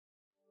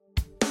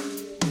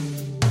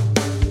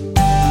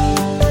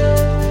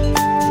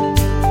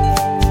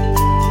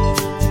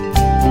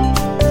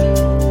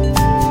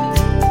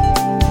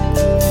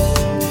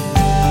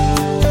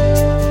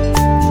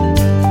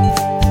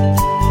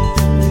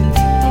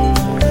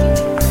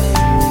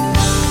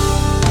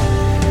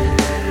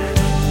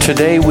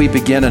Today we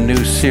begin a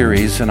new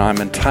series, and I'm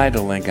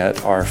entitling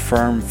it Our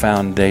Firm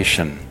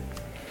Foundation.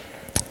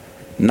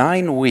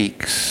 9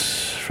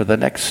 weeks, for the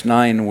next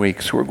 9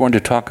 weeks, we're going to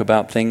talk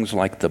about things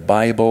like the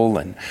Bible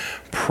and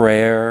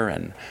prayer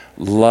and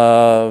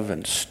love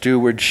and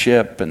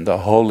stewardship and the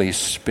Holy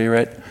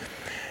Spirit.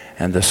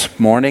 And this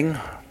morning,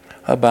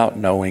 about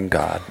knowing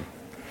God.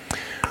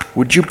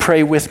 Would you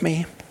pray with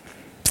me?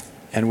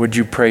 And would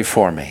you pray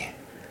for me?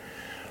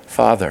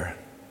 Father,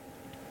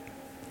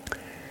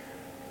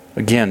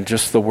 again,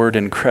 just the word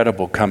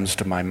incredible comes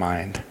to my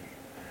mind.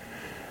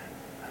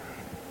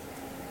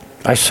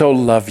 I so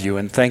love you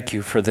and thank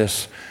you for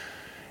this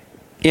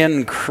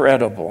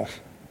incredible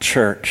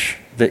church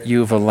that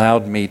you've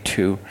allowed me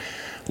to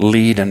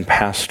lead and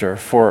pastor,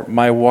 for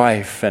my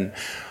wife and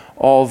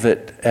all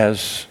that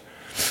as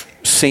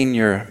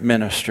senior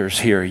ministers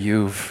here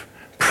you've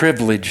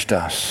privileged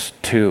us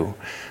to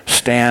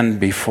stand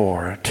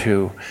before,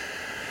 to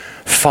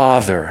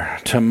father,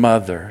 to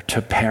mother,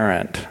 to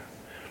parent,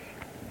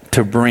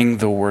 to bring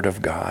the Word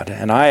of God.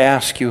 And I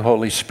ask you,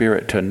 Holy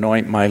Spirit, to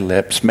anoint my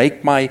lips,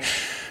 make my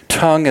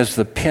tongue as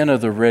the pen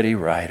of the ready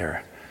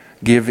writer,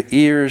 give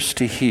ears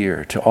to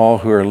hear to all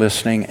who are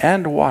listening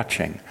and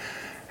watching,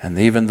 and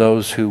even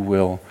those who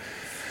will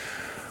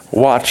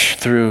watch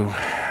through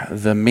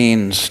the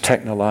means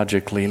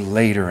technologically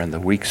later in the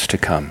weeks to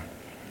come.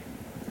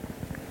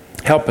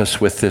 Help us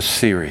with this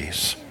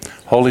series.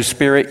 Holy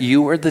Spirit,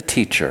 you are the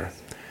teacher,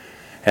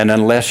 and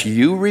unless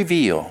you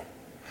reveal,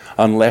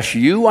 unless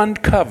you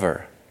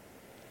uncover,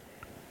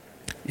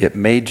 it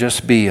may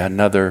just be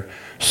another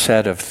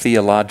set of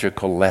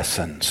theological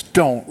lessons.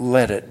 Don't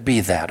let it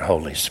be that,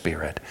 Holy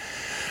Spirit.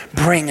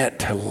 Bring it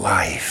to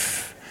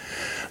life.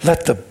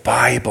 Let the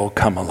Bible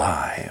come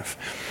alive.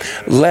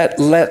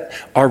 Let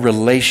our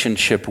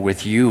relationship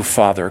with you,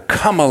 Father,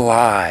 come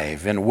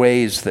alive in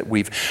ways that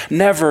we've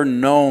never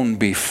known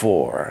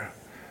before.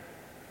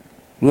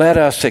 Let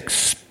us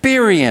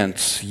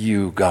experience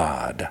you,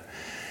 God,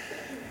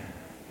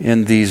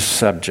 in these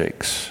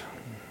subjects.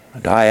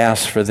 And I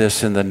ask for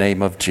this in the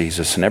name of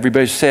Jesus. And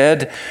everybody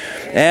said,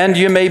 and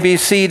you may be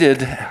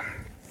seated.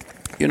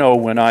 You know,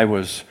 when I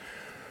was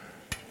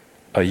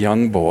a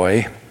young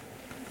boy,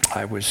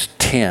 I was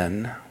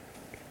 10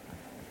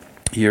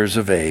 years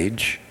of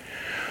age.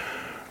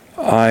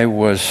 I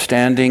was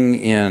standing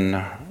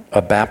in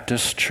a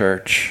Baptist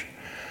church,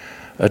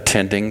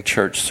 attending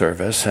church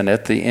service, and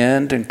at the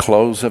end and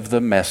close of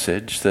the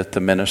message that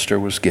the minister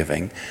was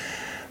giving,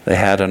 they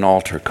had an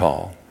altar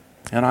call.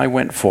 And I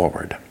went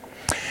forward.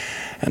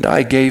 And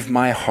I gave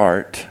my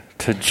heart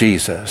to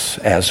Jesus,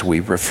 as we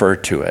refer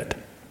to it.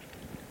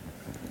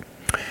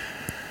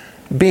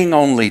 Being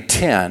only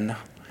 10,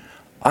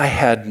 I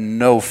had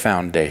no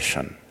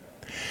foundation.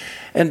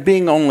 And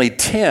being only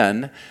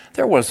 10,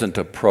 there wasn't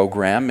a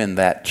program in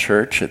that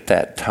church at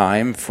that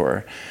time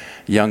for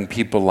young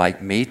people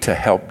like me to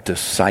help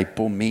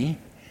disciple me,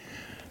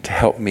 to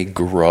help me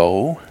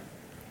grow.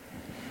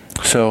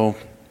 So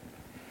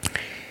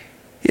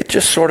it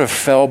just sort of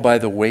fell by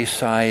the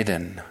wayside,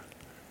 and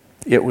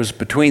it was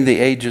between the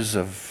ages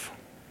of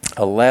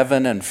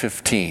 11 and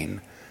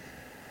 15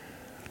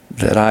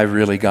 that I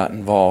really got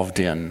involved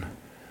in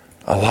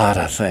a lot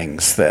of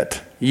things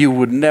that you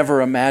would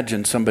never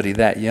imagine somebody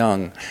that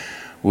young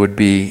would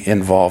be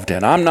involved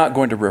in. I'm not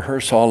going to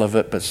rehearse all of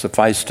it, but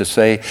suffice to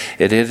say,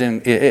 it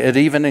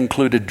even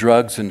included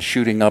drugs and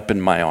shooting up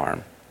in my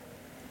arm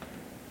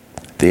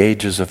at the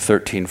ages of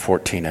 13,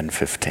 14, and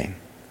 15.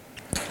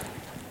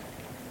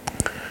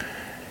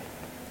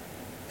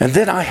 And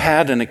then I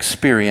had an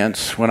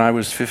experience when I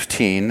was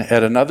 15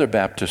 at another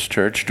Baptist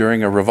church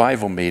during a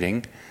revival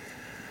meeting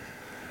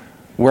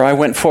where I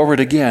went forward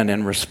again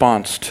in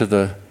response to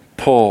the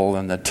pull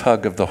and the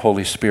tug of the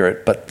Holy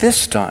Spirit. But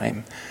this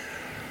time,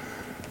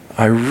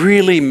 I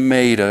really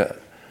made a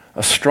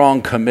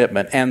strong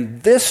commitment.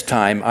 And this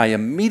time, I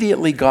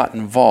immediately got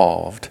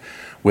involved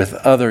with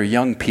other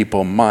young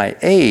people my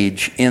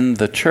age in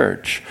the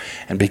church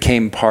and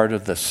became part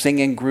of the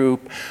singing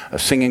group, a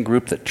singing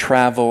group that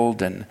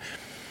traveled and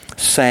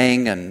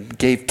sang and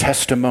gave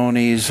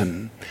testimonies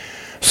and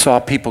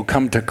saw people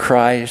come to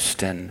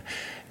Christ, and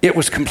it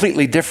was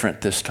completely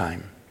different this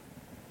time.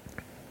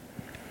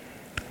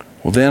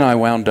 Well, then I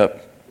wound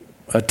up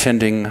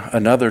attending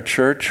another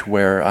church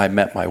where I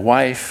met my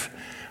wife.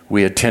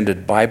 We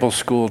attended Bible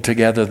school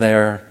together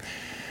there,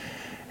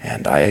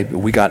 and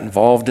we got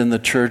involved in the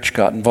church,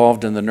 got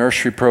involved in the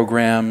nursery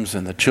programs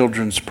and the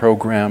children's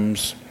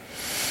programs.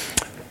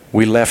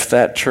 We left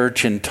that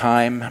church in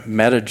time,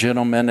 met a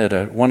gentleman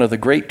at one of the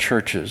great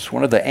churches,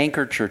 one of the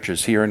anchor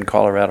churches here in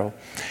Colorado,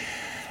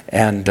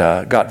 and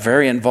got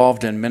very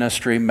involved in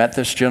ministry, met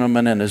this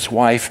gentleman and his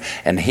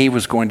wife, and he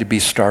was going to be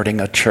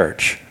starting a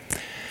church.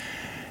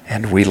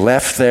 And we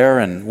left there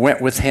and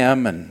went with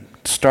him and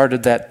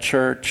started that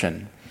church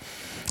and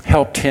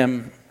helped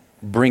him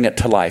bring it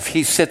to life.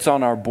 He sits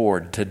on our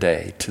board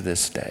today, to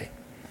this day.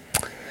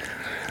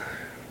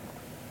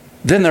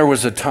 Then there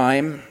was a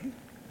time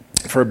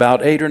for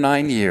about 8 or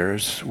 9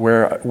 years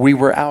where we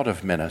were out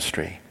of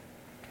ministry.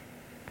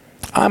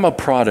 I'm a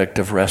product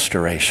of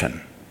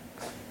restoration.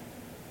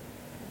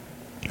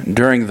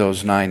 During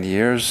those 9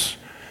 years,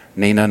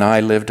 Nina and I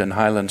lived in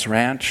Highlands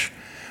Ranch.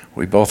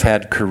 We both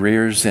had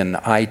careers in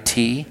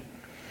IT.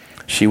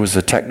 She was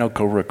a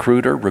technical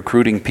recruiter,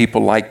 recruiting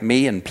people like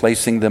me and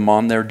placing them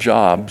on their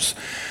jobs,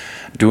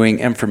 doing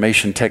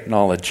information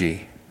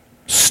technology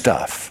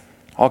stuff,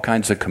 all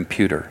kinds of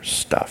computer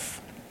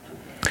stuff.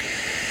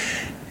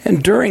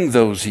 And during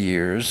those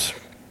years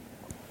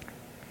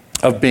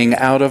of being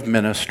out of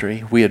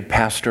ministry, we had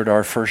pastored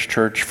our first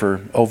church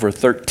for over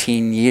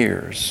 13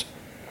 years.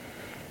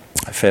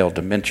 I failed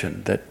to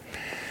mention that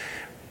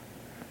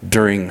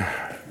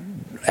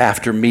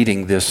after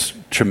meeting this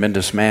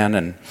tremendous man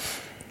and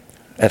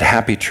at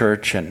Happy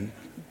Church and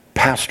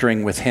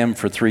pastoring with him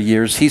for 3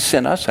 years, he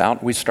sent us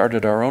out. We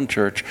started our own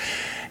church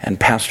and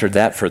pastored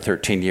that for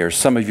 13 years.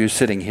 Some of you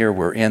sitting here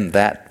were in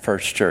that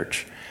first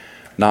church,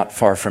 not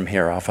far from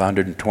here off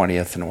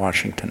 120th in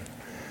Washington.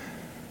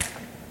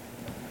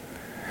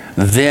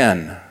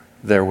 Then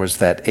there was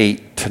that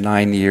 8 to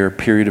 9 year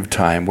period of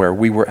time where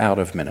we were out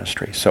of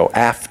ministry. So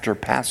after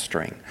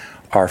pastoring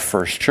our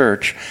first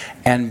church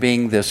and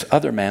being this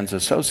other man's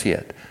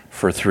associate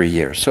for 3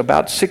 years. So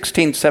about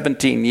 16,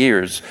 17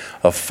 years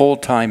of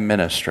full-time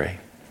ministry.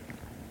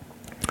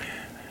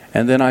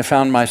 And then I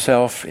found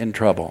myself in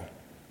trouble.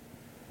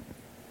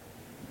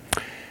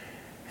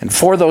 And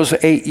for those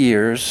 8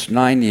 years,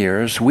 9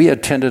 years, we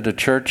attended a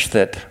church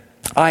that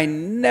I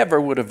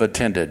never would have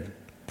attended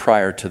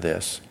prior to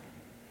this.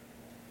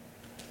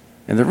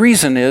 And the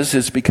reason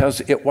is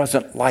because it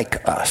wasn't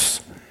like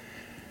us.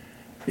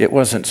 It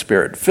wasn't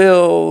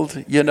Spirit-filled,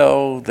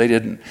 They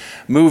didn't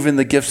move in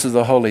the gifts of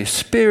the Holy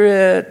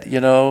Spirit,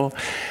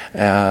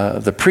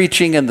 The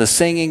preaching and the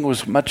singing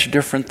was much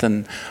different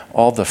than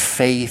all the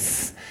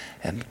faith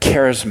and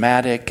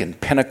charismatic and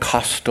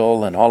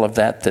Pentecostal and all of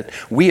that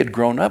we had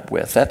grown up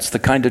with. That's the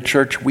kind of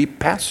church we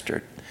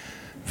pastored.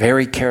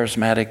 Very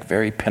charismatic,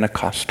 very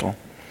Pentecostal.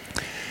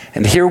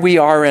 And here we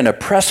are in a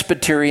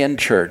Presbyterian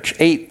church,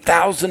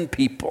 8,000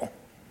 people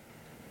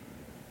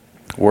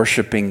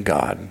worshiping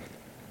God.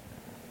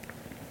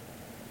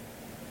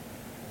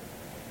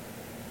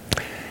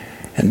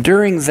 And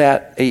during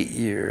that 8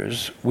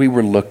 years, we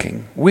were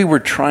looking. We were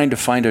trying to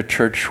find a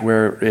church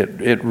where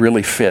it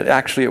really fit.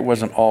 Actually, it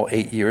wasn't all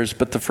 8 years,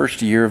 but the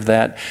first year of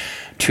that,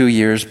 2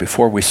 years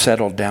before we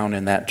settled down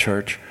in that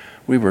church,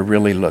 we were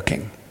really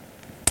looking.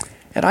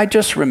 And I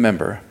just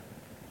remember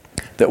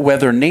that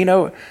whether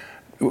Nina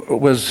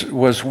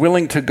was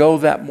willing to go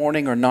that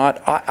morning or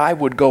not, I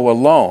would go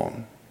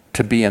alone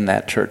to be in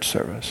that church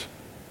service.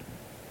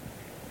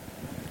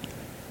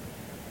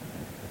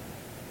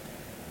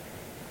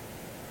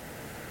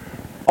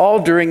 All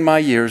during my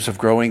years of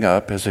growing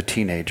up as a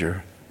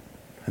teenager,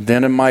 and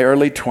then in my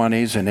early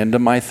 20s and into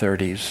my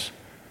 30s,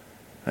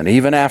 and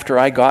even after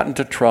I got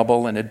into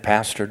trouble and had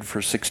pastored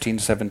for 16,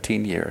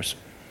 17 years,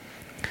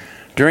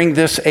 during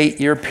this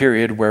 8-year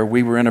period where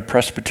we were in a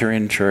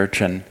Presbyterian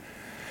church and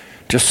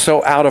just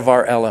so out of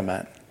our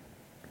element,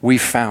 we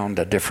found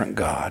a different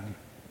God.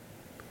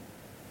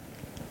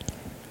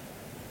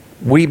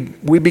 We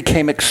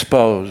became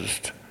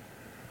exposed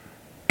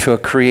to a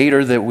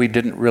creator that we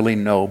didn't really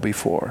know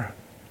before,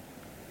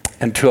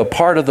 and to a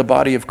part of the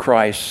body of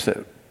Christ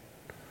that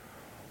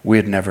we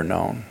had never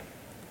known.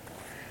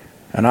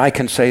 And I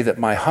can say that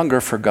my hunger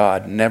for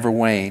God never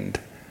waned.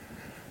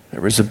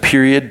 There was a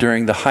period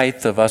during the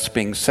height of us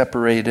being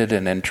separated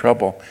and in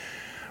trouble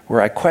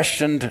where I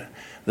questioned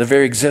the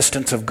very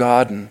existence of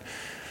God and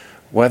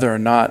whether or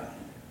not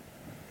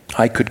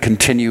I could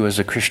continue as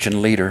a Christian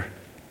leader.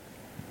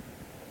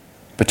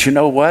 But you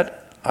know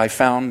what I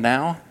found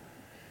now?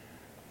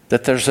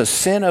 That there's a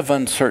sin of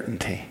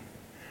uncertainty,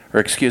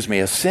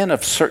 a sin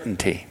of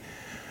certainty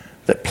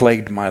that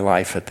plagued my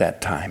life at that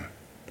time.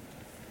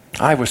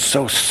 I was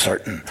so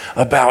certain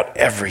about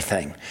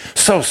everything,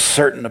 so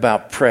certain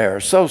about prayer,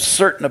 so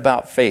certain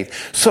about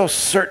faith, so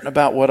certain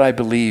about what I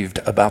believed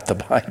about the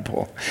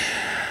Bible.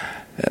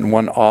 And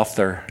one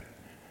author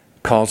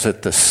calls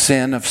it the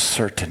sin of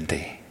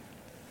certainty.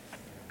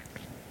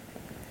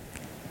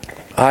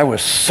 I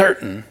was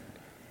certain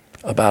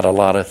about a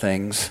lot of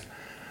things,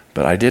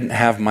 but I didn't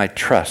have my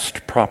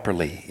trust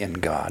properly in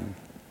God.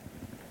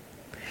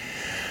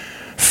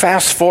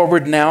 Fast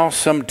forward now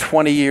some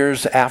 20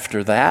 years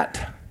after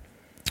that.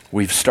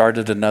 We've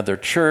started another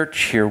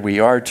church. Here we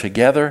are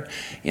together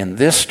in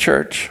this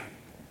church.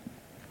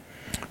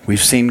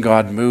 We've seen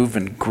God move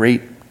in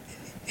great,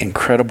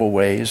 incredible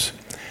ways.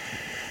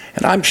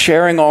 And I'm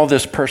sharing all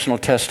this personal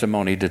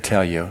testimony to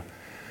tell you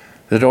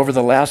that over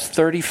the last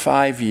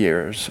 35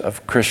 years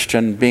of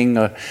Christian being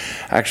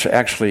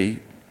actually,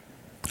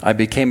 I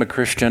became a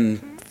Christian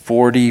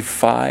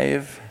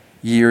 45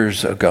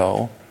 years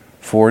ago,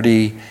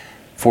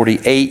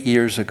 48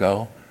 years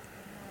ago.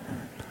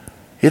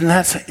 Isn't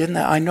that,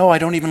 I know I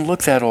don't even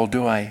look that old,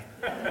 do I?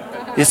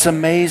 It's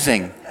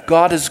amazing.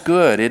 God is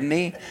good, isn't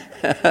he?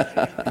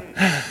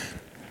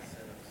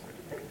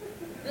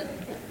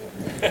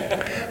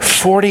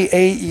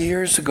 48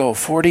 years ago,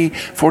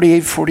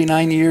 48,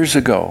 49 years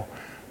ago.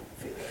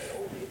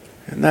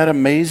 Isn't that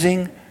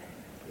amazing?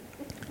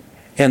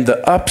 And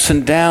the ups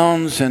and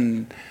downs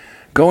and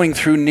going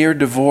through near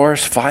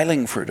divorce,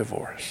 filing for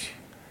divorce.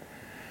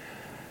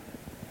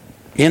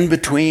 In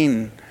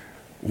between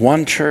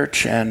one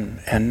church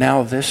and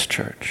now this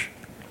church.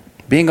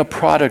 Being a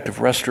product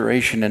of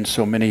restoration in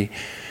so many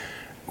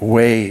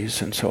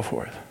ways and so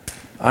forth.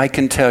 I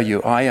can tell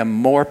you, I am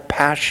more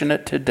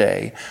passionate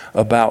today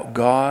about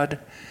God,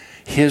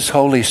 His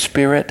Holy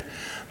Spirit,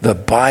 the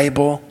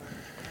Bible,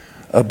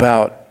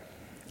 about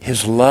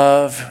His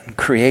love, and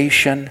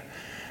creation,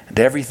 and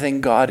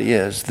everything God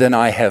is than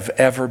I have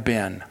ever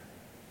been.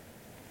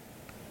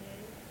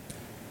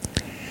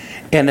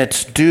 And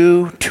it's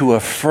due to a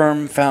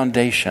firm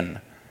foundation.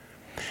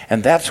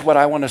 And that's what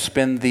I want to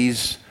spend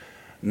these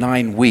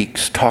 9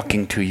 weeks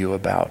talking to you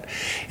about,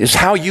 is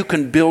how you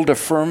can build a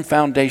firm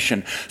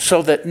foundation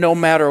so that no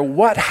matter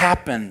what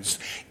happens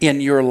in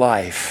your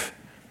life,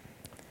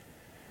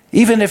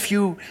 even if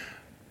you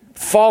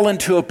fall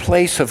into a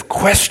place of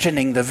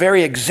questioning the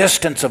very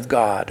existence of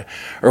God,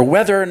 or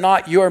whether or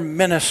not your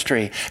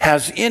ministry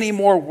has any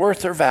more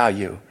worth or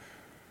value,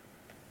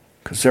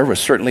 because there was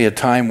certainly a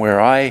time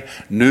where I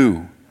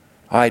knew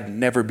I'd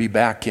never be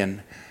back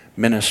in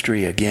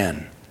ministry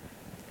again.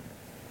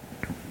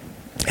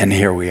 And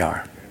here we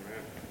are.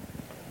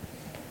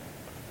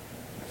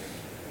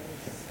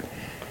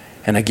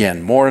 And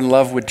again, more in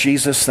love with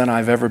Jesus than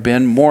I've ever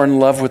been, more in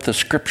love with the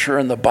Scripture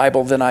and the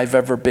Bible than I've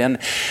ever been.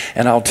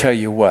 And I'll tell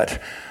you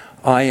what,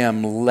 I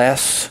am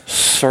less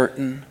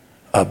certain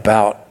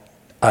about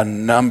a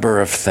number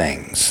of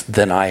things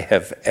than I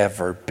have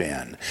ever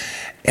been.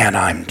 And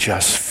I'm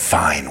just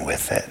fine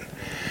with it.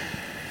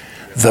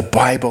 The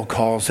Bible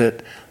calls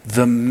it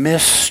the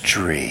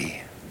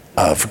mystery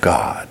of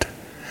God.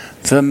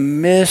 The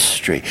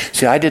mystery.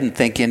 See, I didn't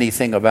think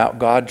anything about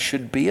God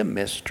should be a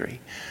mystery.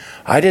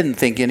 I didn't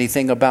think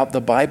anything about the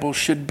Bible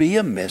should be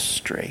a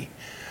mystery.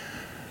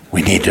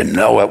 We need to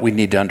know it. We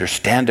need to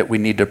understand it. We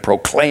need to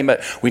proclaim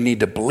it. We need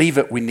to believe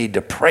it. We need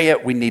to pray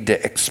it. We need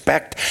to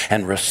expect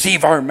and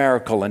receive our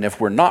miracle. And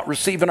if we're not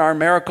receiving our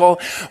miracle,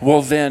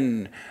 well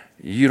then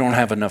you don't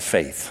have enough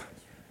faith.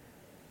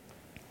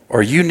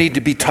 Or you need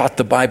to be taught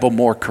the Bible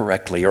more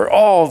correctly, or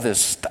all this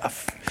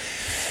stuff.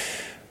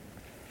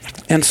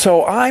 And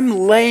so I'm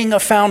laying a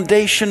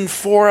foundation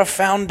for a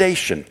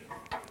foundation,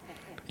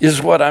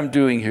 is what I'm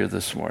doing here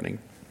this morning.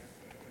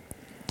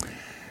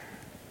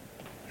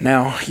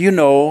 Now, you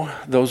know,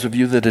 those of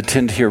you that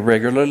attend here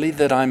regularly,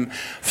 that I'm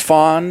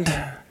fond,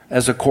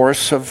 as a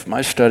course of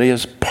my study,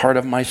 as part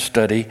of my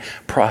study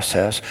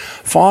process,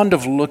 fond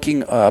of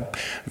looking up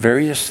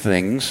various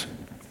things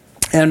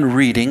and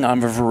reading.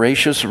 I'm a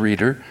voracious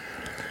reader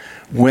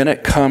when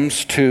it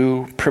comes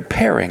to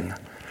preparing.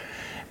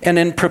 And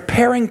in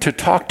preparing to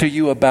talk to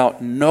you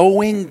about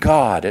knowing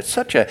God, it's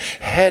such a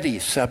heady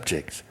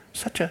subject,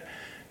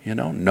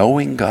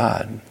 knowing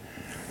God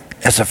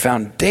as a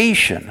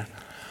foundation.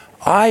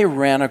 I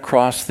ran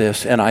across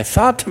this and I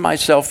thought to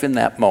myself in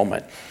that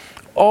moment,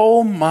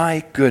 oh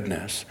my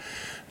goodness,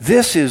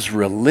 this is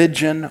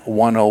Religion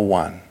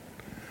 101.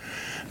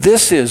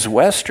 This is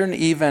Western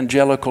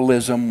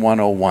Evangelicalism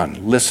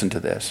 101. Listen to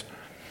this.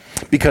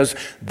 Because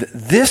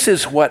this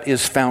is what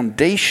is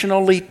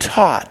foundationally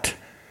taught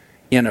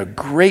in a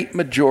great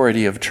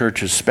majority of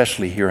churches,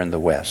 especially here in the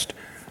West.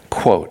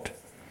 Quote,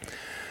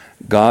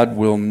 God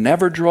will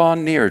never draw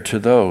near to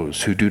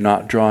those who do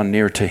not draw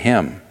near to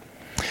Him.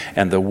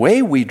 And the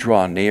way we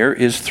draw near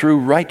is through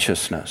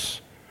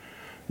righteousness.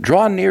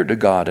 Draw near to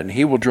God, and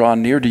He will draw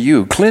near to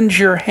you. Cleanse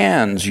your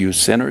hands, you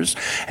sinners,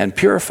 and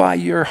purify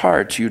your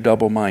hearts, you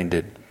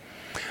double-minded.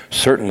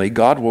 Certainly,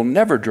 God will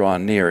never draw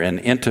near in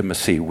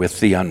intimacy with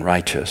the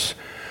unrighteous.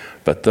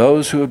 But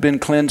those who have been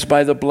cleansed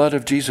by the blood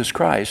of Jesus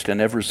Christ and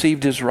have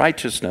received His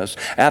righteousness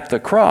at the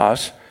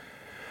cross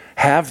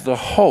have the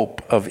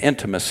hope of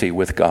intimacy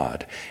with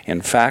God.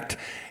 In fact,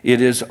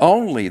 it is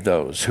only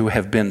those who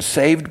have been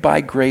saved by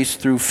grace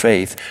through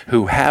faith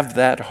who have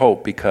that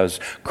hope, because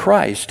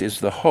Christ is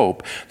the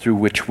hope through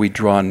which we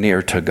draw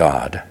near to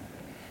God.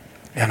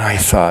 And I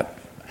thought,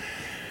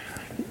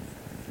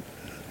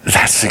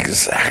 that's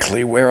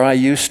exactly where I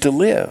used to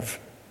live.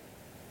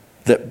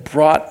 That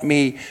brought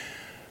me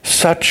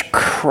such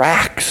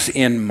cracks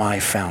in my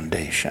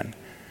foundation.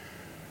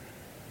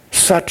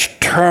 Such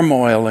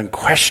turmoil and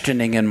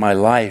questioning in my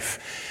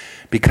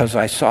life, because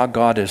I saw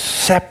God as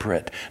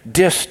separate,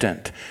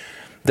 distant,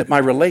 that my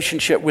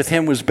relationship with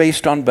Him was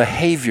based on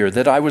behavior,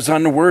 that I was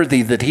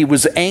unworthy, that He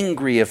was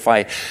angry if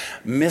I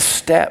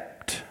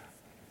misstepped.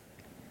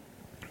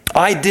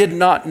 I did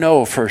not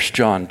know 1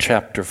 John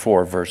chapter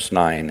 4, verse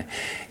 9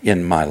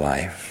 in my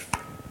life.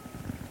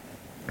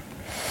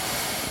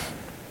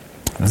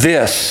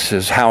 This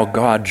is how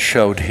God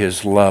showed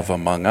His love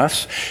among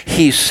us.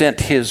 He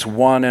sent His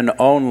one and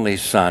only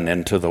Son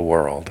into the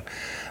world,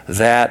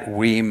 that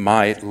we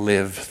might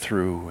live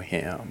through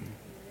Him.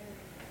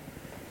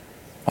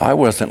 I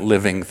wasn't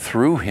living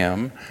through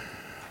Him.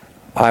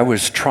 I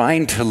was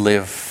trying to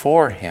live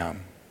for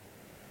Him.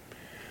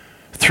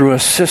 through a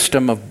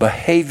system of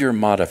behavior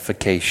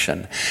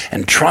modification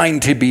and trying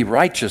to be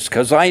righteous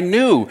because I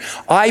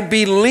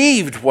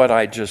believed what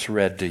I just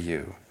read to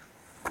you.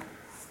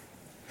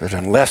 That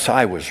unless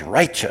I was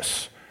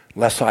righteous,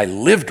 unless I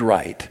lived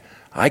right,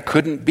 I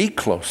couldn't be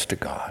close to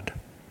God.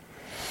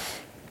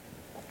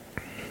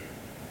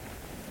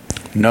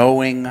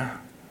 Knowing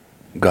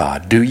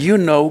God. Do you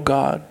know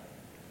God?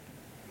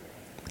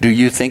 Do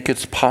you think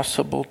it's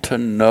possible to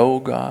know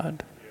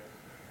God?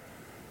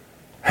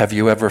 Have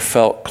you ever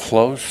felt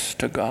close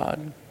to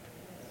God?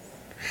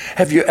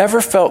 Have you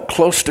ever felt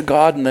close to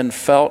God and then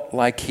felt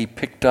like He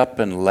picked up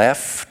and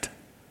left?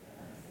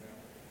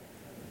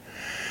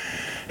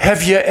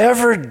 Have you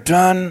ever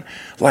done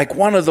like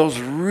one of those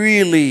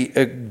really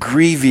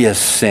grievous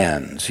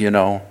sins, you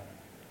know?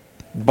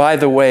 By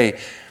the way,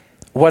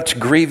 what's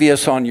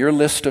grievous on your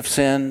list of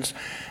sin,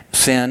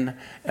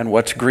 and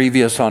what's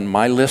grievous on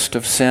my list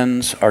of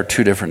sins are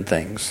two different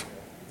things.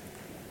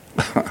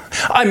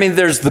 I mean,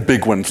 there's the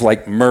big ones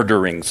like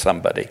murdering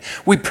somebody.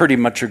 We pretty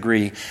much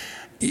agree,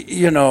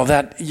 you know,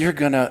 that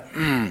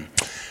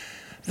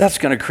that's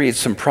gonna create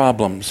some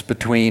problems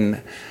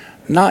between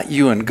not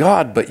you and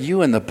God, but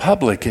you and the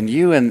public, and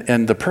you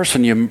and the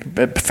person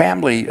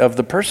family of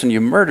the person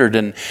you murdered,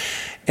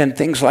 and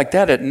things like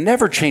that. It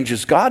never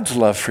changes God's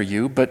love for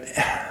you, but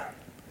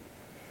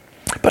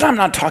I'm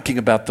not talking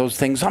about those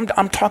things.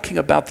 I'm talking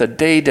about the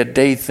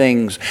day-to-day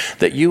things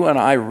that you and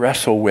I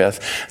wrestle with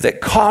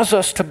that cause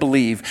us to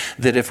believe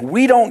that if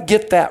we don't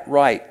get that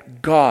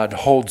right, God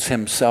holds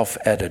Himself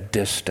at a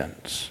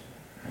distance.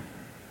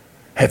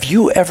 Have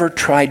you ever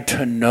tried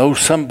to know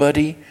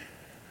somebody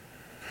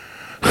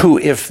who,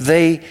 if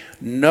they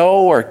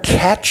know or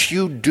catch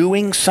you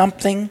doing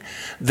something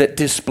that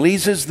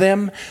displeases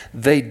them,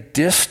 they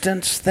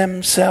distance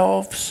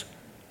themselves?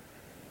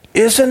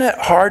 Isn't it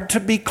hard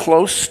to be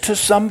close to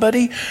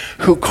somebody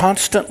who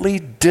constantly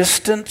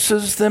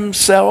distances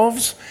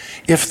themselves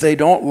if they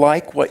don't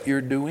like what you're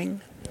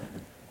doing?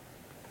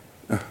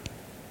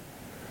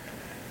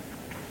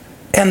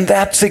 And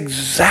that's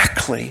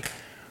exactly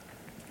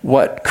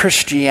what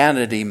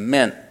Christianity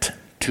meant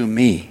to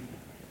me.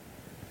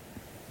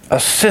 A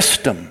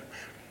system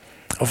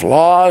of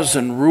laws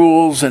and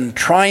rules and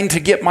trying to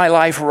get my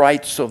life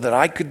right so that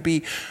I could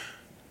be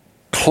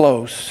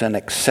close and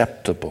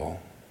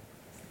acceptable.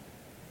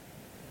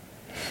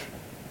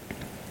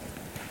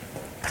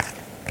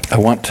 I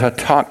want to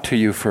talk to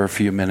you for a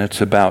few minutes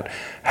about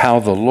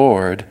how the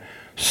Lord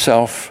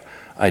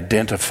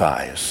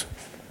self-identifies.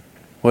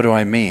 What do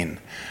I mean?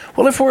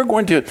 Well, if we're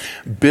going to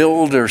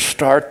build or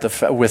start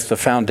with the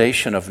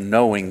foundation of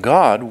knowing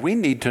God, we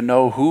need to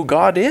know who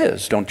God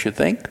is, don't you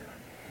think?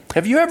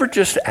 Have you ever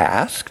just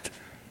asked,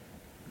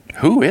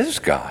 who is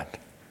God?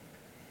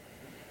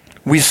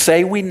 We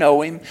say we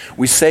know Him.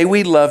 We say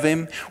we love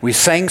Him. We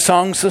sang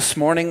songs this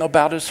morning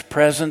about His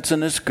presence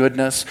and His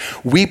goodness.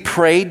 We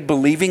prayed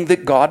believing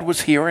that God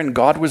was here and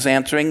God was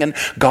answering and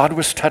God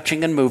was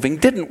touching and moving,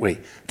 didn't we?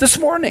 This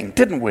morning,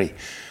 didn't we?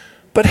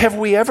 But have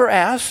we ever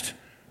asked,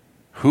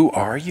 who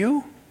are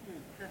you?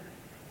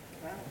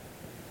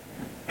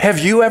 Have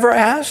you ever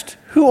asked,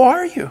 who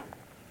are you?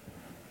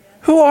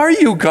 Who are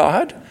you,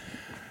 God?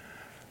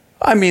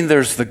 I mean,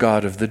 there's the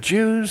God of the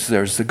Jews,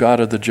 there's the God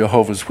of the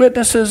Jehovah's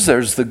Witnesses,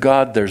 there's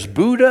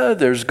Buddha,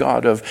 there's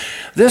God of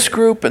this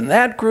group and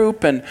that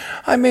group, and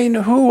I mean,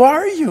 who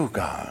are you,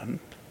 God?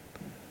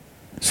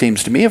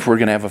 Seems to me if we're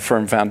going to have a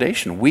firm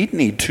foundation, we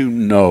need to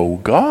know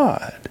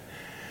God.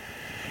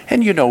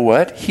 And you know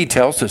what? He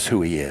tells us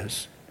who He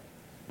is.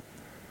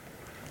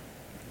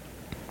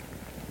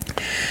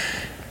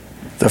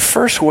 The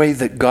first way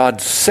that God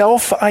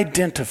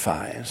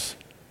self-identifies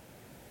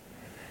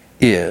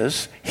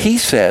is, He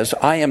says,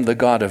 I am the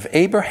God of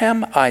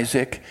Abraham,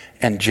 Isaac,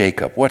 and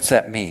Jacob. What's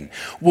that mean?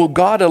 Well,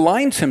 God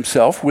aligns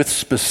Himself with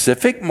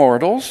specific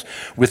mortals,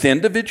 with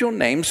individual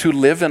names who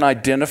live in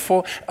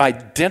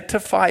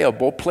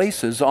identifiable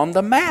places on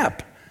the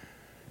map.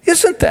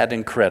 Isn't that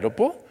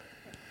incredible?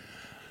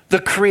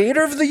 The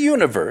Creator of the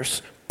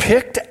universe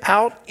picked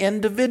out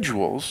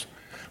individuals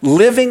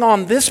living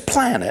on this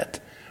planet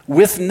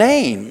with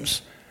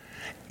names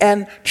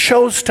and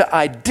chose to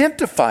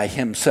identify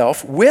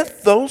Himself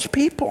with those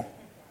people.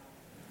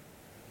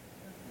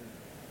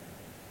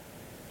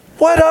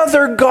 What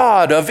other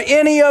God of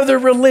any other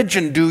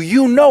religion do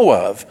you know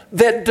of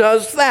that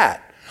does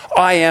that?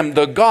 I am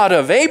the God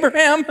of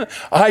Abraham,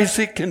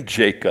 Isaac, and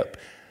Jacob,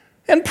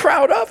 and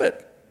proud of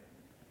it.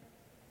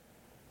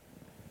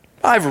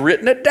 I've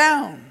written it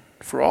down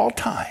for all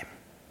time.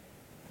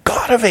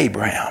 God of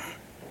Abraham,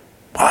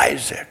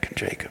 Isaac, and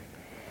Jacob.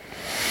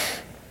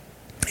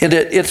 And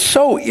it's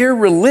so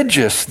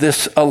irreligious,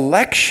 this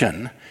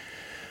election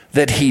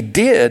that He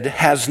did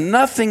has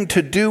nothing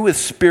to do with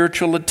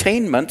spiritual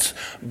attainments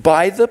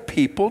by the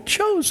people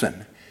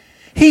chosen.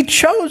 He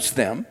chose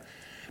them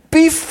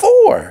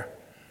before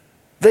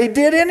they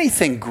did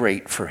anything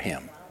great for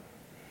Him.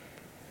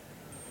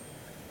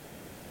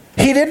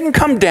 He didn't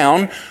come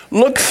down,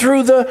 look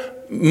through the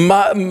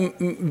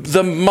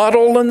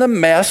muddle and the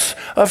mess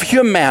of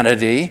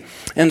humanity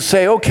and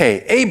say,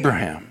 okay,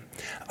 Abraham,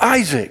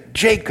 Isaac,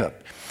 Jacob,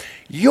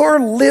 you're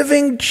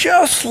living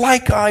just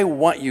like I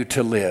want you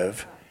to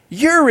live.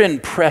 You're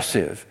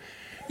impressive.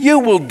 You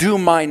will do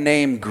my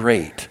name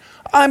great.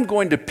 I'm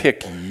going to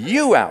pick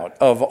you out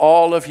of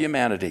all of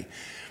humanity.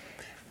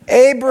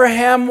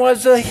 Abraham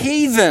was a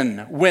heathen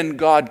when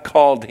God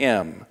called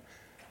him.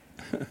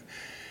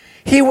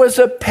 He was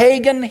a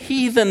pagan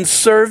heathen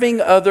serving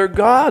other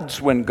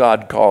gods when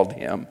God called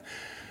him.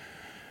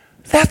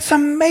 That's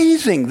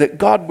amazing that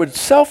God would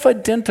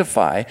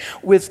self-identify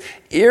with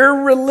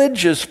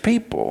irreligious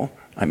people.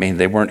 I mean,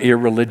 they weren't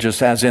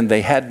irreligious as in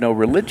they had no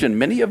religion.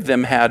 Many of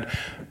them had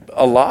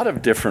a lot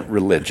of different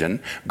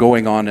religion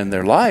going on in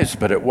their lives,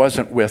 but it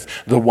wasn't with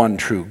the one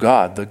true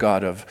God, the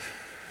God of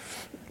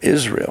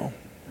Israel.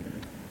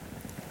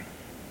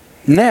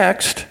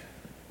 Next,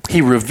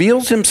 he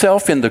reveals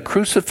himself in the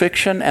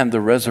crucifixion and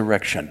the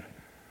resurrection.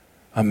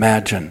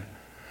 Imagine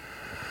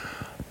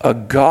a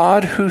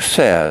God who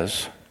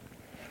says,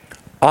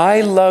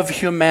 I love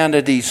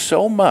humanity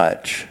so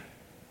much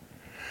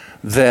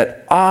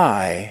that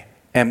I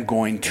am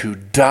going to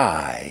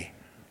die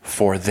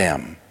for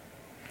them.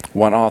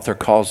 One author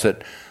calls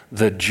it,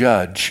 the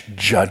judge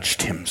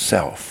judged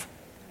himself.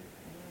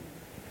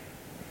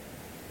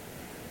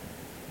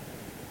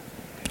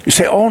 You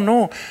say, oh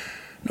no,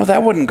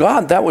 that wasn't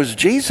God, that was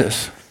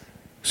Jesus.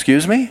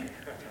 Excuse me?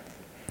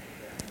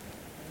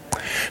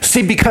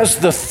 See, because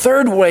the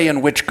third way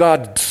in which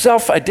God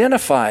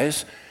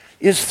self-identifies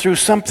is through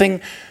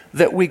something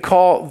that we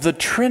call the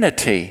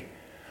Trinity,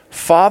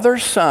 Father,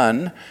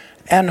 Son,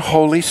 and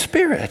Holy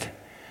Spirit.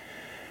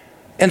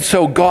 And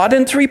so God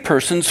in three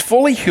persons,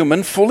 fully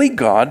human, fully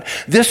God,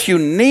 this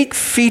unique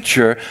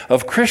feature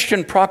of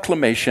Christian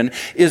proclamation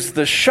is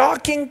the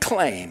shocking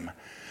claim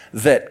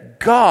that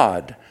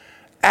God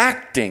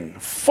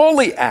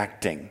fully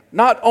acting,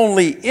 not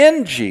only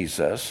in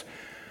Jesus,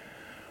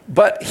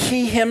 but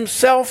he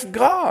himself,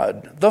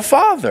 God, the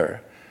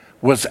Father,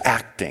 was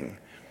acting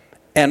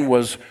and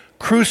was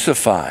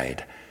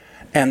crucified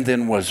and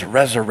then was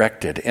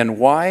resurrected. And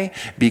why?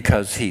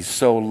 Because he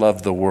so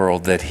loved the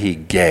world that he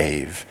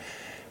gave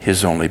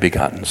his only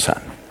begotten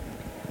Son.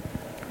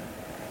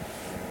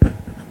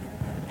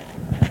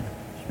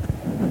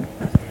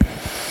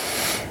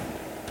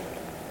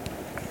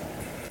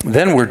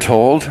 Then we're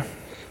told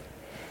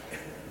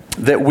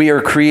that we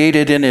are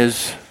created in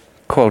his,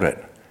 quote it,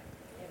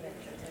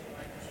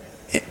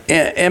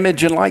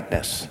 image and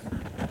likeness.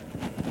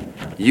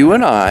 You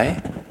and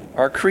I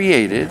are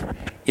created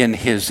in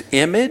his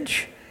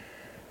image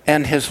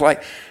and his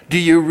likeness. Do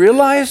you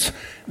realize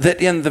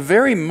that in the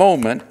very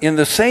moment, in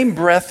the same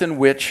breath in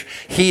which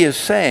he is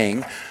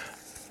saying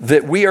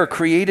that we are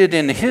created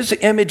in his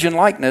image and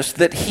likeness,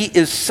 that he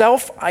is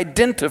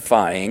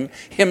self-identifying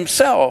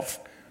himself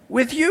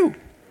with you?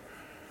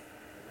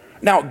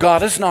 Now,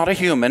 God is not a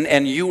human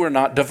and you are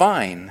not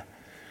divine.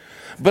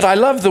 But I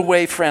love the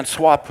way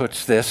Francois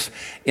puts this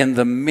in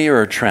the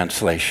Mirror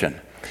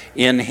translation.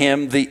 In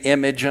him, the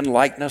image and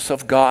likeness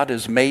of God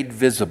is made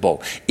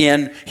visible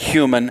in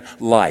human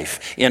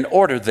life, in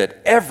order that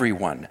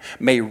everyone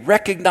may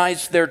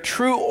recognize their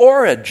true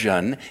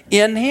origin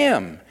in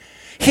him.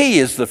 He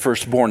is the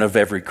firstborn of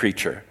every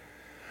creature.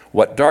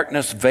 What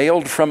darkness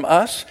veiled from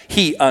us,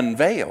 he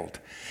unveiled.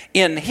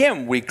 In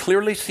him we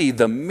clearly see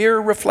the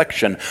mirror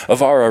reflection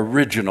of our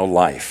original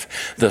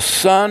life. The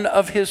Son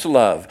of his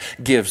love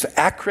gives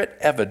accurate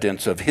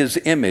evidence of his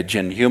image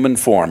in human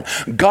form.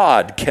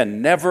 God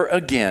can never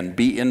again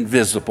be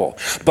invisible.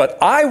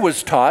 But I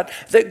was taught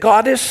that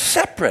God is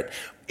separate.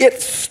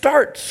 It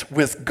starts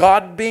with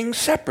God being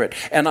separate.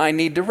 And I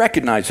need to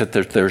recognize that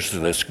there's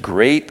this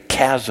great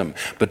chasm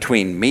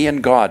between me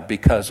and God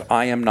because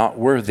I am not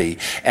worthy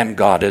and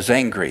God is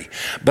angry.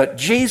 But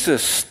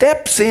Jesus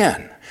steps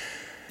in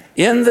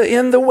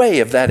the way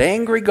of that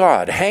angry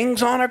God,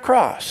 hangs on a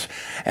cross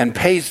and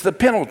pays the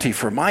penalty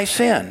for my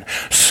sin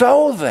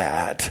so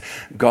that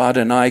God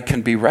and I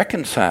can be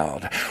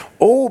reconciled.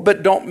 Oh,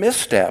 but don't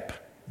misstep.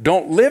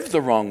 Don't live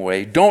the wrong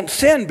way. Don't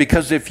sin,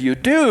 because if you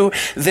do,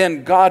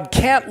 then God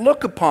can't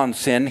look upon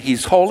sin.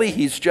 He's holy,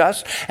 he's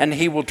just, and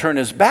he will turn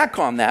his back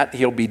on that.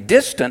 He'll be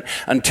distant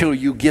until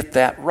you get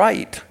that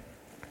right.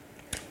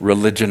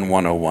 Religion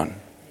 101.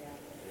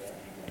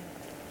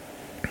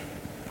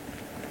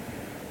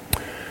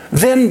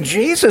 Then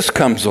Jesus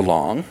comes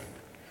along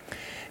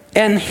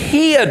and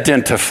he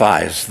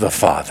identifies the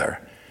Father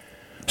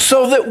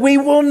so that we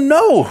will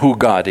know who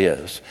God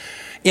is.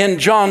 In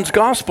John's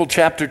Gospel,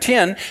 chapter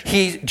 10,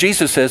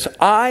 Jesus says,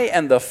 I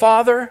and the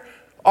Father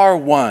are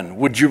one.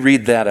 Would you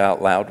read that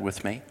out loud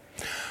with me?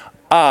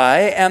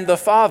 I and the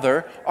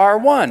Father are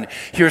one.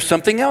 Here's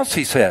something else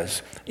he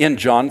says. In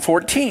John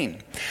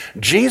 14,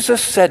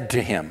 Jesus said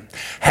to him,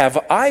 have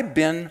I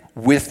been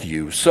with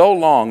you so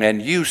long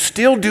and you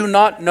still do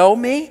not know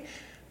me?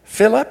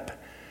 Philip,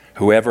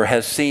 whoever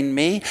has seen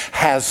me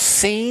has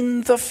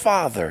seen the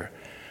Father.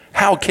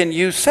 How can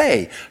you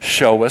say,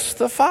 show us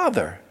the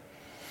Father?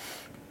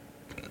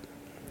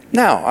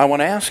 Now, I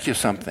want to ask you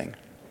something.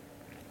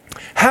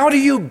 How do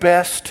you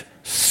best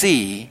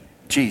see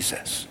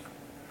Jesus?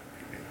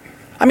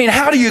 I mean,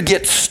 how do you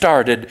get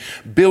started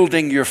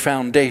building your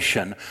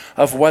foundation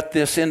of what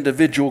this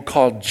individual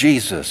called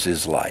Jesus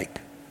is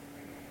like?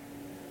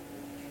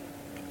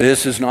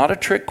 This is not a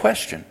trick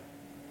question.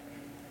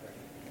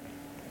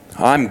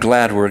 I'm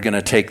glad we're going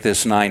to take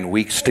this 9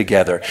 weeks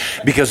together,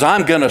 because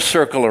I'm going to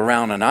circle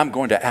around and I'm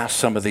going to ask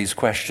some of these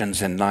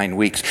questions in 9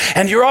 weeks.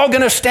 And you're all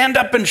going to stand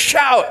up and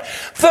shout,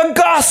 "The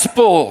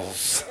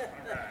Gospels!"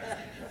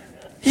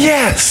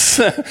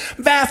 Yes,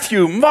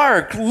 Matthew,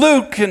 Mark,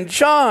 Luke, and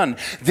John,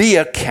 the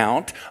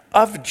account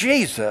of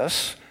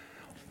Jesus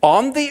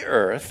on the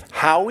earth,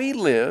 how he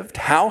lived,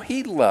 how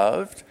he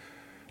loved,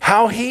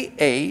 how he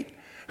ate,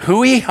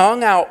 who he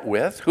hung out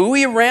with, who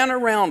he ran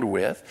around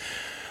with,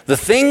 the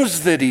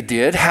things that he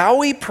did,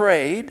 how he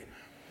prayed.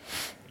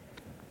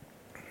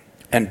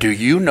 And do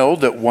you know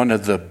that one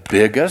of the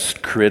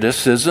biggest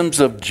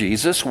criticisms of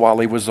Jesus while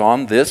he was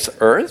on this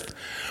earth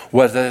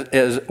was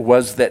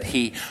that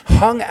he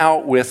hung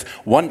out with,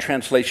 one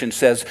translation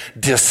says,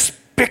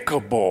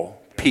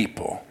 despicable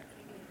people?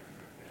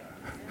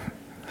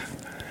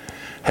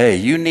 Hey,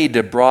 you need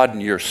to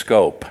broaden your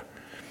scope.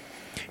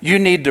 You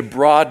need to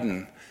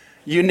broaden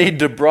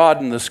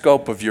the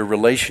scope of your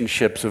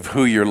relationships, of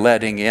who you're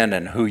letting in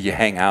and who you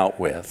hang out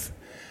with.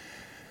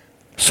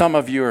 Some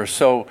of you are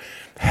so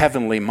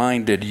heavenly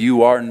minded,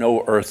 you are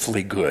no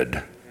earthly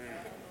good.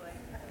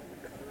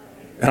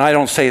 And I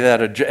don't say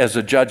that as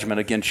a judgment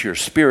against your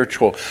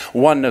spiritual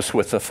oneness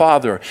with the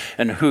Father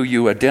and who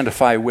you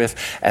identify with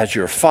as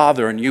your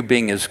Father and you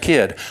being his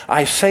kid.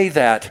 I say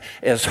that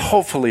as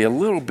hopefully a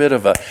little bit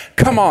of a,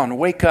 come on,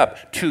 wake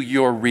up to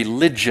your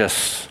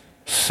religious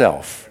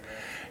self,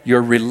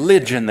 your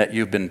religion that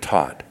you've been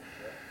taught.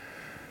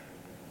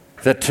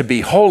 That to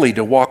be holy,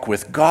 to walk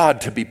with God,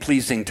 to be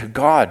pleasing to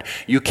God,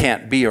 you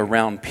can't be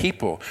around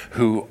people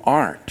who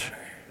aren't.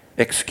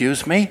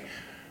 Excuse me?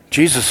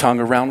 Jesus hung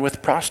around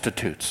with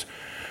prostitutes.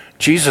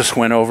 Jesus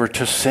went over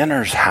to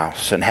sinners'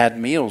 house and had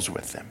meals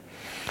with them.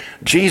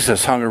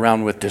 Jesus hung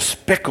around with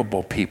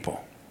despicable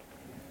people.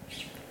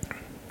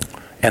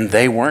 And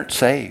they weren't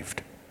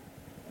saved.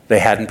 They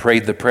hadn't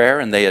prayed the prayer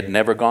and they had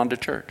never gone to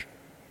church.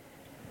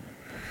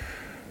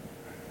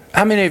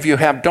 How many of you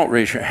have? Don't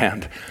raise your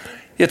hand.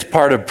 It's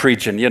part of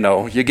preaching, you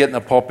know. You get in the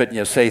pulpit and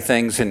you say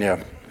things and you...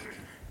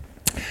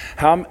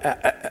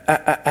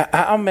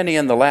 How many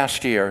in the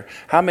last year,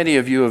 how many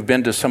of you have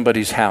been to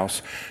somebody's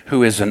house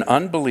who is an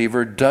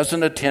unbeliever,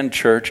 doesn't attend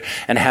church,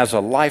 and has a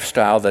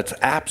lifestyle that's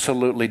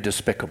absolutely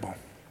despicable?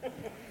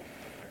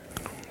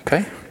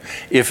 Okay?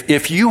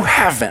 If you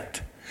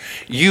haven't,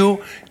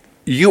 you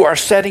are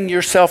setting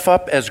yourself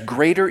up as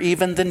greater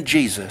even than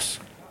Jesus.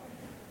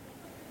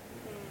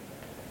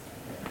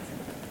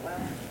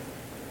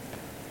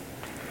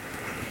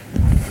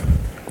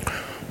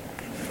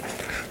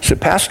 So,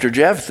 Pastor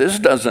Jeff, this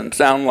doesn't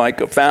sound like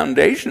a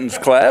foundations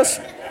class.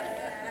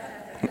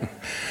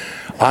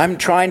 I'm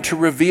trying to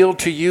reveal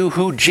to you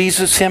who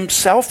Jesus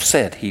himself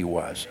said he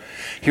was.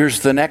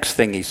 Here's the next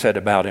thing he said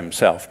about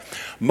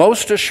himself.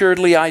 Most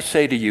assuredly I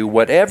say to you,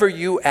 whatever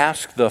you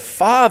ask the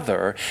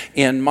Father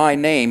in my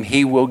name,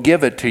 he will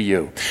give it to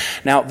you.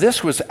 Now,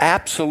 this was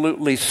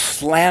absolutely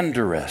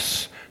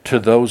slanderous to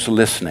those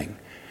listening,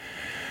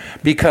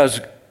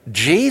 because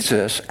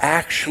Jesus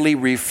actually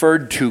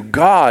referred to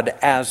God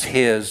as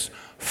his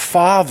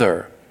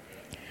Father.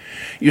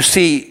 You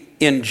see,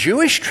 in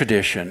Jewish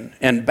tradition,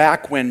 and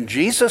back when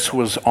Jesus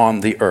was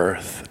on the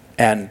earth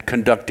and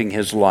conducting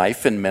his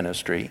life and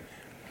ministry,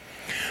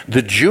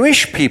 the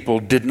Jewish people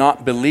did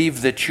not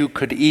believe that you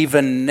could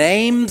even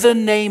name the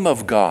name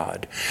of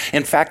God.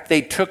 In fact,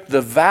 they took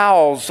the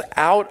vowels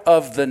out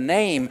of the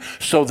name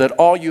so that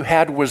all you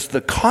had was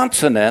the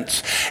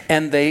consonants,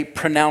 and they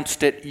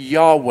pronounced it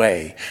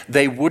Yahweh.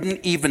 They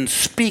wouldn't even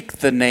speak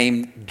the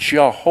name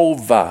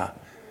Jehovah.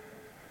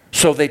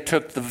 So they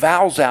took the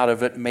vowels out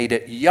of it, made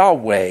it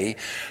Yahweh,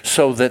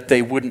 so that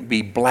they wouldn't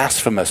be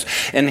blasphemous.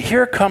 And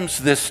here comes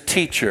this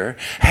teacher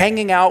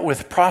hanging out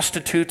with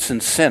prostitutes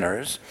and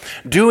sinners,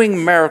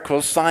 doing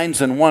miracles, signs,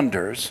 and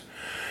wonders.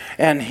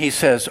 And he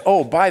says,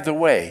 oh, by the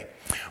way,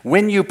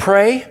 when you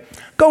pray,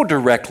 go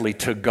directly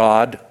to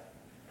God,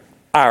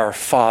 our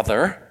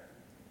Father,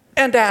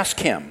 and ask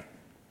him.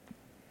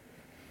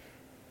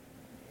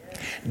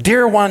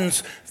 Dear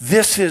ones,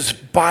 this is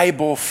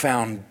Bible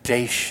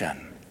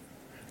foundation.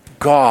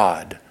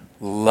 God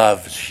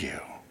loves you.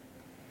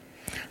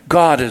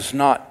 God is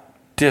not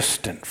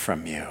distant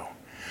from you.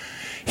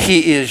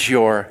 He is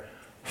your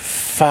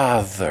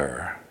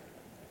Father.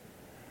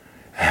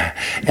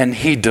 And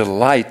he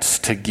delights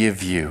to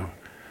give you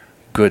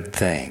good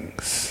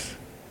things.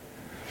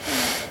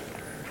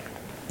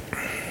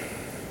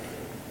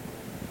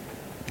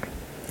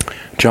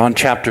 John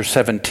chapter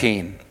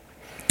 17.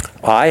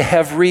 I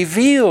have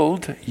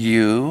revealed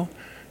you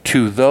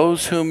to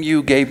those whom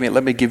you gave me.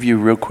 Let me give you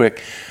real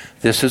quick.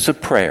 This is a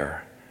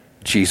prayer.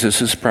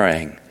 Jesus is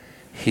praying.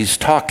 He's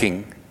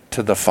talking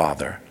to the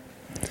Father.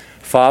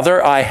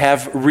 Father, I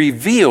have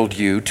revealed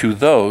you to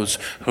those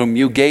whom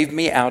you gave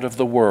me out of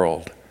the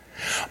world.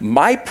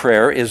 My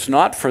prayer is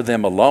not for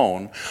them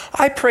alone.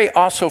 I pray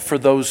also for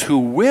those who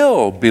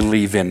will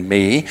believe in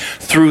me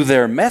through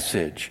their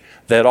message,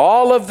 that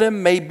all of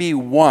them may be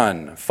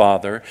one,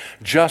 Father,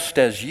 just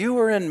as you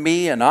are in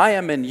me and I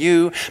am in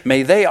you.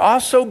 May they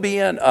also be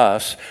in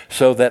us,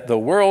 so that the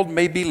world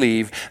may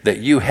believe that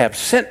you have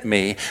sent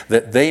me,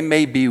 that they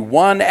may be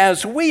one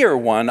as we are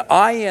one,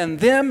 I in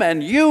them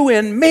and you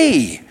in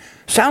me.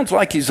 Sounds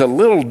like he's a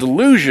little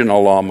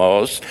delusional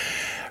almost,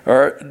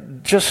 or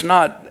just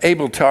not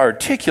able to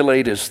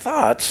articulate his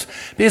thoughts,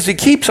 because he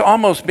keeps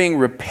almost being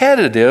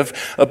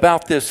repetitive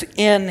about this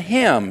in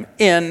him,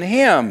 in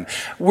him.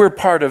 We're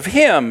part of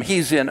him.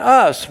 He's in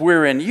us.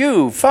 We're in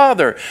you,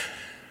 Father.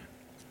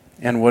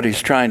 And what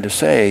he's trying to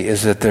say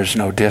is that there's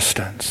no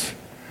distance.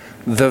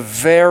 The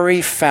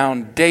very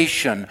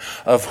foundation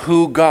of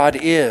who God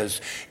is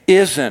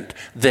isn't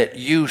that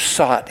you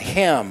sought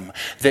him,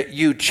 that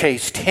you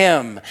chased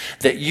him,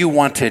 that you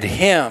wanted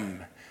him.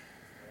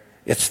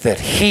 It's that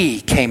he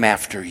came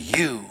after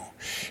you.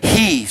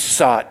 He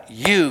sought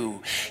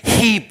you.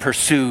 He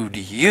pursued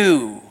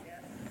you.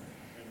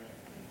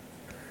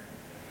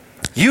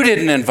 You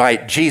didn't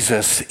invite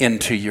Jesus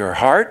into your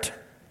heart.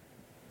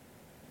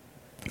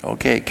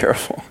 Okay,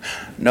 careful.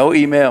 No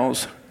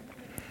emails.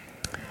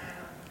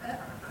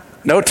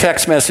 No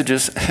text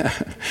messages.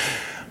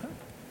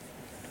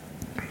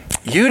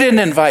 You didn't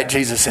invite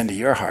Jesus into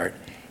your heart.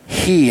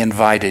 He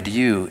invited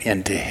you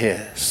into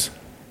his.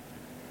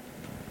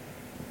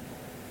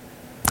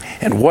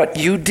 And what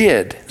you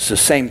did is the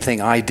same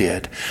thing I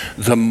did.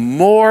 The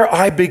more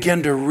I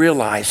begin to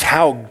realize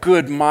how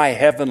good my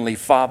Heavenly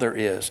Father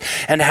is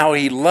and how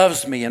he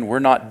loves me and we're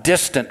not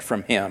distant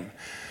from him,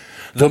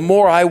 the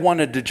more I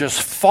wanted to just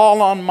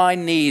fall on my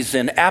knees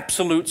in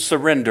absolute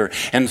surrender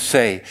and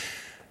say,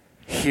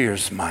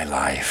 here's my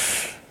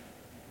life.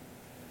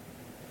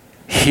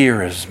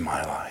 Here is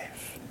my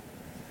life.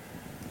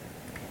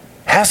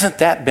 Hasn't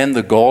that been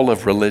the goal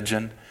of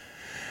religion?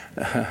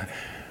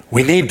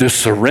 We need to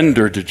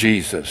surrender to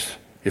Jesus.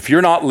 If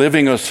you're not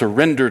living a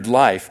surrendered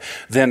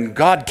life, then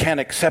God can't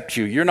accept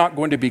you. You're not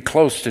going to be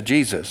close to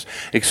Jesus.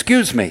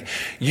 Excuse me,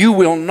 you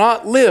will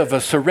not live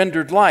a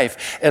surrendered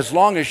life as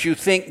long as you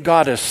think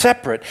God is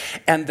separate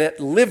and that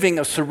living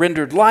a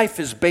surrendered life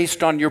is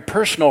based on your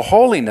personal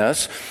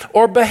holiness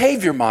or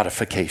behavior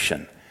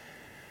modification.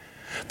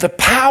 The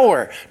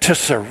power to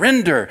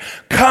surrender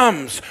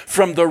comes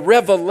from the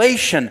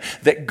revelation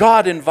that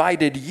God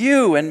invited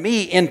you and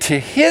me into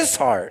his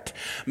heart,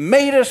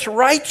 made us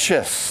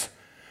righteous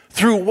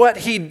through what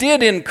he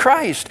did in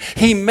Christ.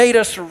 He made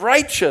us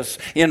righteous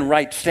in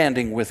right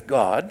standing with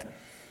God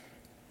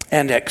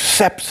and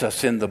accepts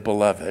us in the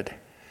beloved.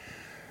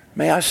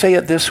 May I say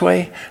it this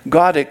way?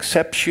 God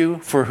accepts you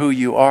for who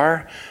you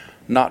are,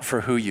 not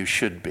for who you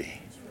should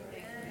be.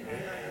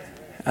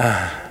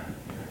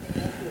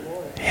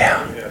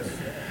 Yeah.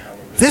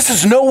 This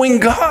is knowing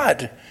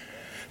God.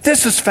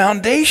 This is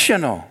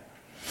foundational.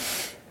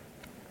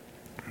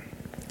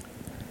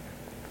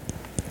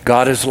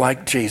 God is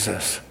like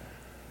Jesus.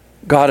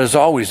 God has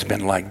always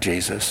been like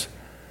Jesus.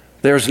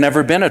 There's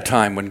never been a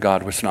time when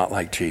God was not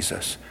like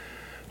Jesus.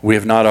 We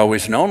have not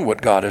always known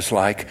what God is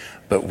like,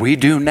 but we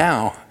do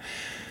now.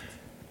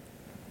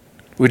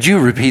 Would you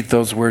repeat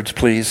those words,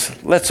 please?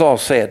 Let's all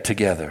say it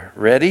together.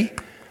 Ready?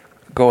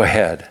 Go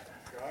ahead.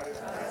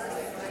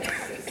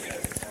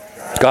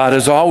 God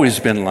has always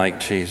been like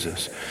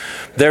Jesus.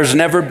 There's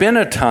never been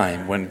a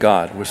time when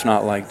God was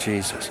not like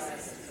Jesus.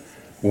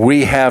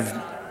 We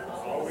have.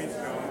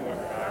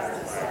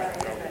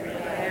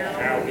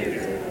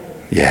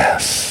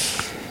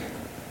 Yes.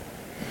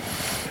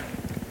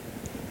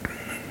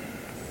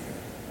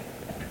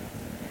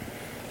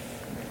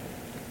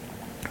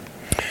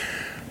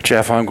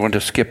 Jeff, I'm going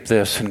to skip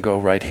this and go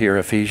right here,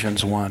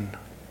 Ephesians 1.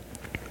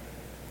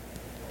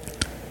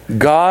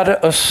 God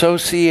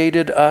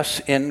associated us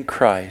in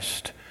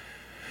Christ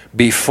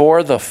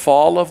before the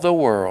fall of the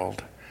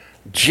world.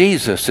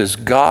 Jesus is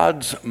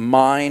God's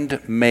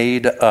mind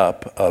made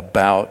up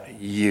about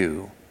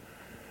you.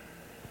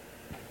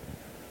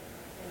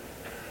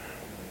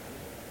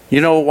 You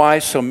know why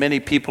so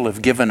many people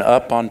have given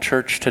up on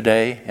church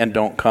today and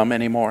don't come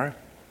anymore?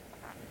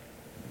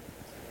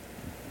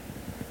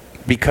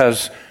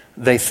 Because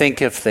they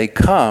think if they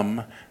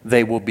come,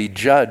 they will be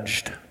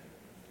judged.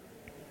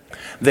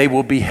 They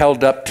will be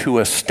held up to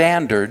a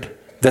standard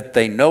that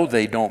they know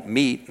they don't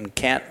meet and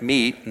can't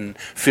meet and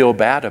feel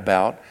bad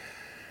about.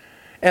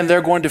 And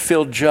they're going to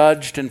feel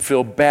judged and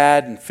feel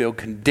bad and feel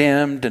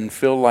condemned and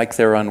feel like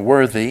they're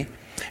unworthy.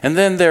 And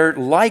then they're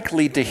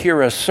likely to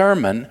hear a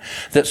sermon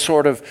that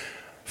sort of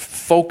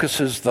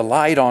focuses the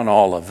light on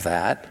all of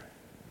that.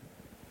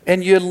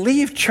 And you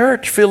leave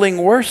church feeling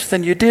worse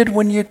than you did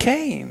when you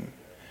came.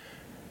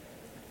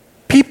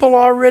 People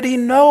already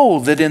know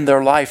that in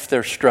their life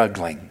they're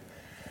struggling.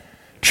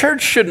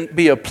 church shouldn't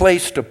be a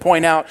place to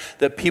point out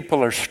that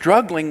people are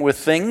struggling with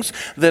things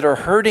that are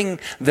hurting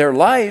their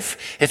life.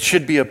 It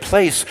should be a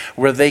place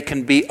where they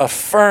can be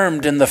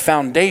affirmed in the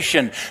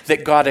foundation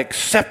that God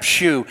accepts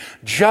you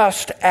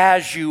just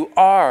as you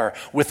are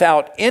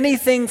without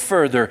anything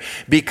further,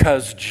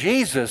 because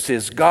Jesus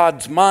is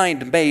God's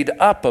mind made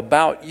up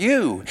about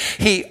you.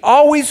 He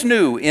always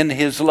knew in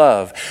his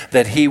love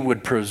that he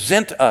would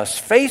present us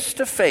face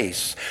to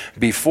face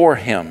before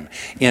him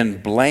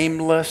in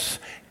blameless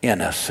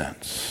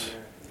innocence.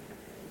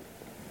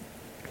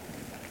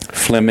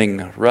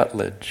 Fleming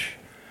Rutledge,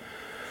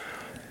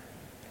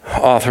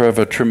 author of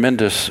a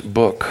tremendous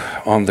book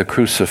on the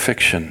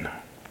crucifixion,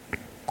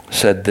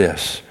 said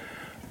this: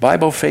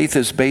 Bible faith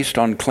is based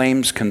on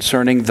claims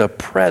concerning the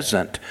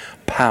present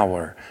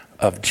power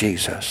of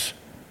Jesus.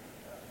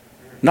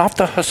 Not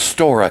the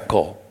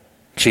historical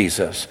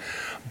Jesus,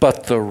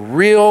 but the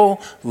real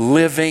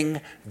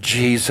living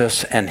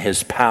Jesus and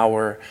his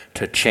power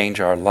to change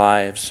our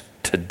lives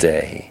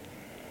today.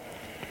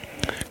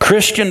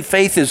 Christian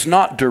faith is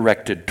not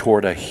directed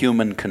toward a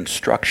human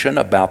construction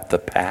about the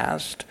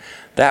past.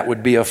 That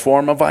would be a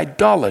form of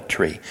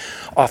idolatry.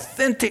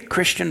 Authentic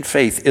Christian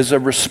faith is a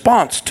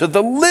response to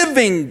the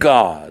living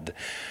God,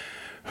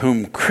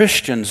 whom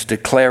Christians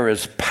declare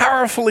is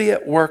powerfully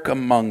at work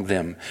among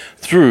them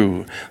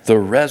through the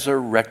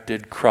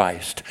resurrected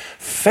Christ.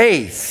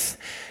 Faith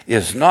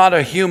is not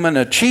a human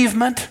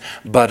achievement,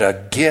 but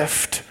a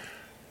gift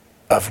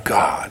of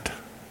God.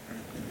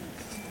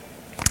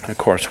 Of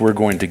course, we're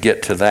going to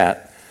get to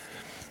that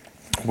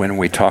when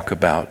we talk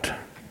about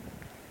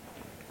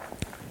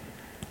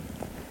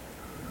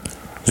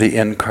the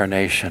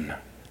incarnation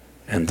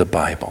in the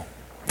Bible.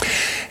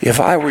 If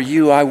I were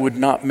you, I would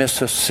not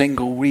miss a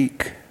single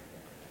week.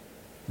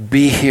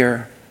 Be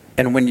here.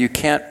 And when you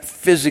can't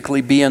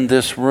physically be in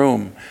this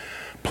room,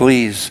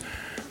 please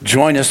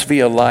join us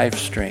via live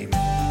stream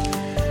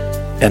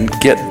and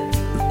get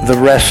the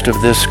rest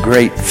of this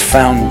great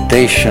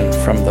foundation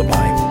from the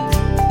Bible.